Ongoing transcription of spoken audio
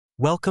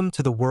Welcome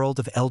to the world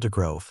of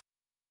Eldergrove,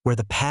 where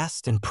the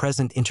past and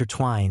present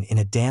intertwine in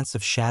a dance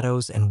of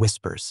shadows and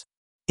whispers.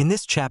 In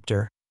this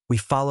chapter, we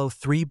follow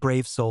three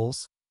brave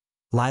souls,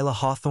 Lila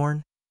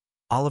Hawthorne,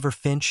 Oliver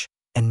Finch,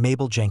 and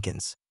Mabel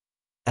Jenkins,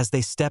 as they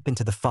step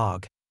into the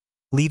fog,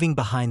 leaving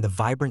behind the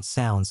vibrant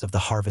sounds of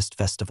the Harvest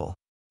Festival.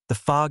 The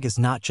fog is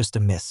not just a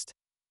mist.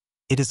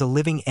 It is a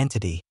living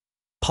entity,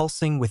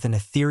 pulsing with an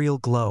ethereal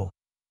glow,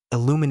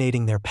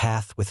 illuminating their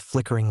path with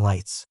flickering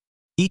lights.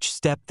 Each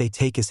step they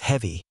take is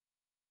heavy,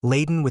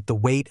 laden with the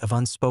weight of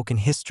unspoken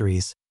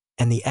histories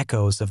and the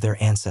echoes of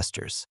their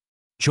ancestors.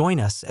 Join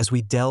us as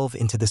we delve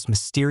into this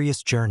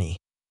mysterious journey,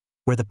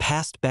 where the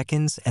past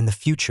beckons and the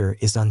future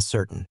is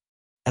uncertain.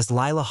 As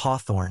Lila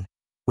Hawthorne,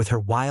 with her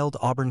wild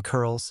auburn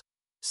curls,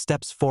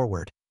 steps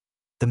forward,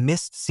 the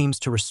mist seems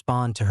to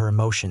respond to her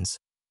emotions,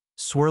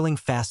 swirling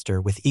faster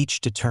with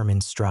each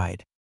determined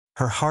stride.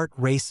 Her heart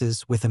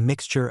races with a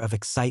mixture of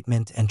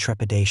excitement and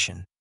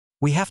trepidation.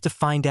 "We have to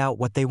find out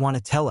what they want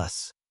to tell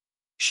us,"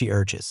 she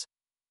urges,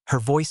 her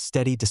voice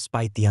steady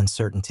despite the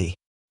uncertainty.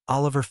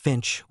 Oliver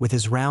Finch, with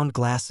his round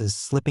glasses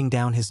slipping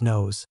down his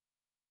nose,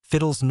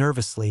 fiddles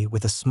nervously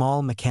with a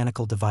small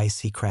mechanical device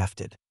he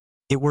crafted.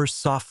 It whirs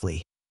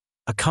softly,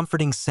 a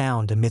comforting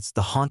sound amidst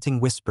the haunting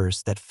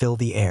whispers that fill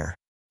the air.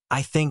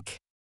 "I think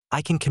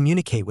I can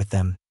communicate with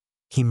them,"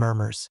 he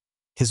murmurs,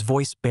 his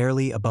voice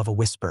barely above a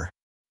whisper.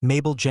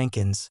 Mabel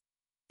Jenkins,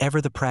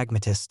 ever the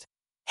pragmatist,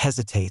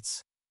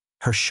 hesitates,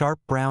 her sharp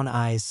brown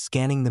eyes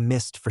scanning the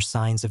mist for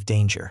signs of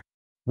danger.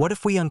 "What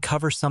if we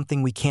uncover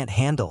something we can't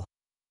handle?"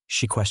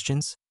 she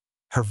questions,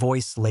 her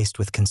voice laced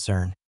with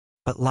concern.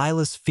 But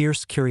Lila's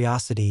fierce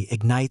curiosity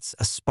ignites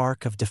a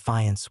spark of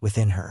defiance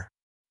within her.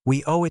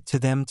 "We owe it to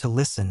them to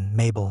listen,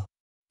 Mabel.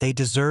 They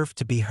deserve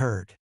to be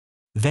heard."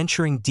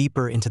 Venturing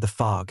deeper into the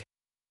fog,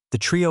 the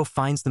trio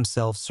finds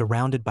themselves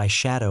surrounded by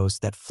shadows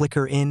that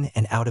flicker in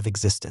and out of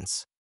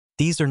existence.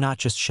 These are not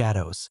just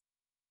shadows.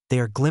 They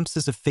are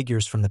glimpses of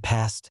figures from the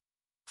past,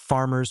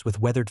 farmers with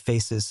weathered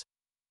faces,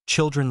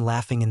 children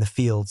laughing in the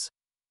fields,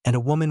 and a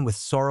woman with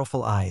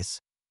sorrowful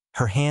eyes,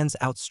 her hands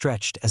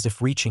outstretched as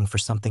if reaching for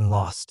something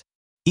lost.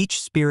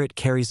 Each spirit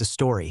carries a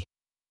story,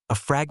 a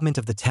fragment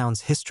of the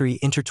town's history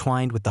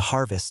intertwined with the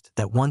harvest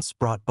that once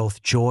brought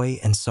both joy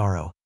and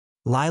sorrow.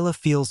 Lila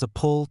feels a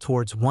pull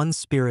towards one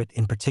spirit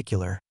in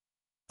particular,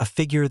 a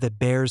figure that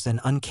bears an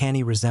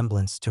uncanny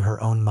resemblance to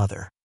her own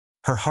mother.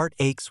 Her heart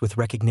aches with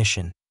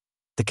recognition,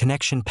 the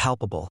connection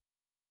palpable,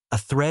 a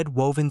thread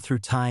woven through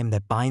time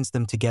that binds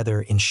them together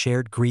in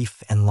shared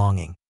grief and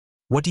longing.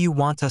 "What do you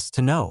want us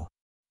to know?"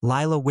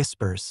 Lila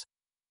whispers,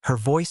 her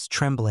voice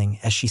trembling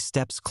as she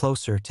steps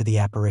closer to the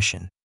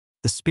apparition.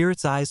 The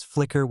spirit's eyes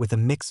flicker with a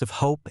mix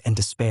of hope and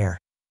despair,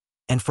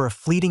 and for a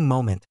fleeting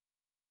moment,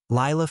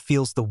 Lila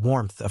feels the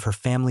warmth of her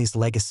family's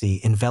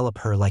legacy envelop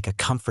her like a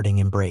comforting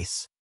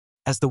embrace.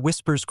 As the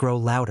whispers grow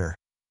louder,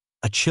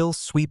 a chill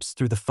sweeps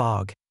through the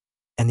fog,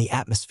 and the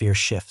atmosphere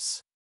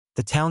shifts.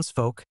 The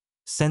townsfolk,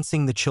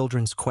 sensing the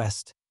children's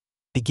quest,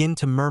 begin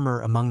to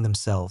murmur among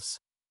themselves,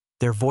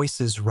 their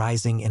voices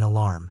rising in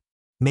alarm.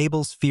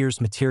 Mabel's fears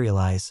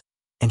materialize,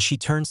 and she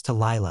turns to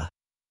Lila,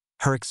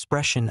 her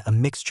expression a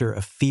mixture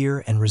of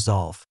fear and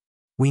resolve.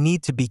 "We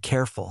need to be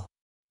careful.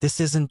 This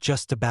isn't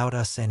just about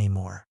us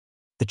anymore."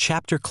 The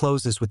chapter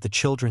closes with the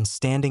children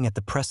standing at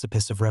the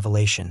precipice of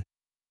revelation,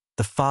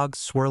 the fog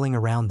swirling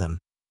around them,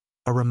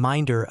 a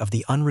reminder of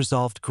the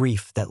unresolved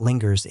grief that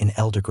lingers in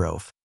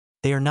Eldergrove.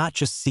 They are not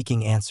just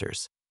seeking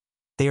answers.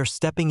 They are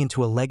stepping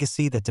into a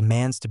legacy that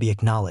demands to be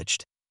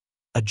acknowledged,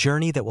 a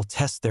journey that will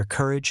test their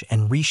courage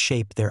and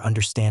reshape their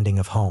understanding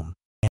of home.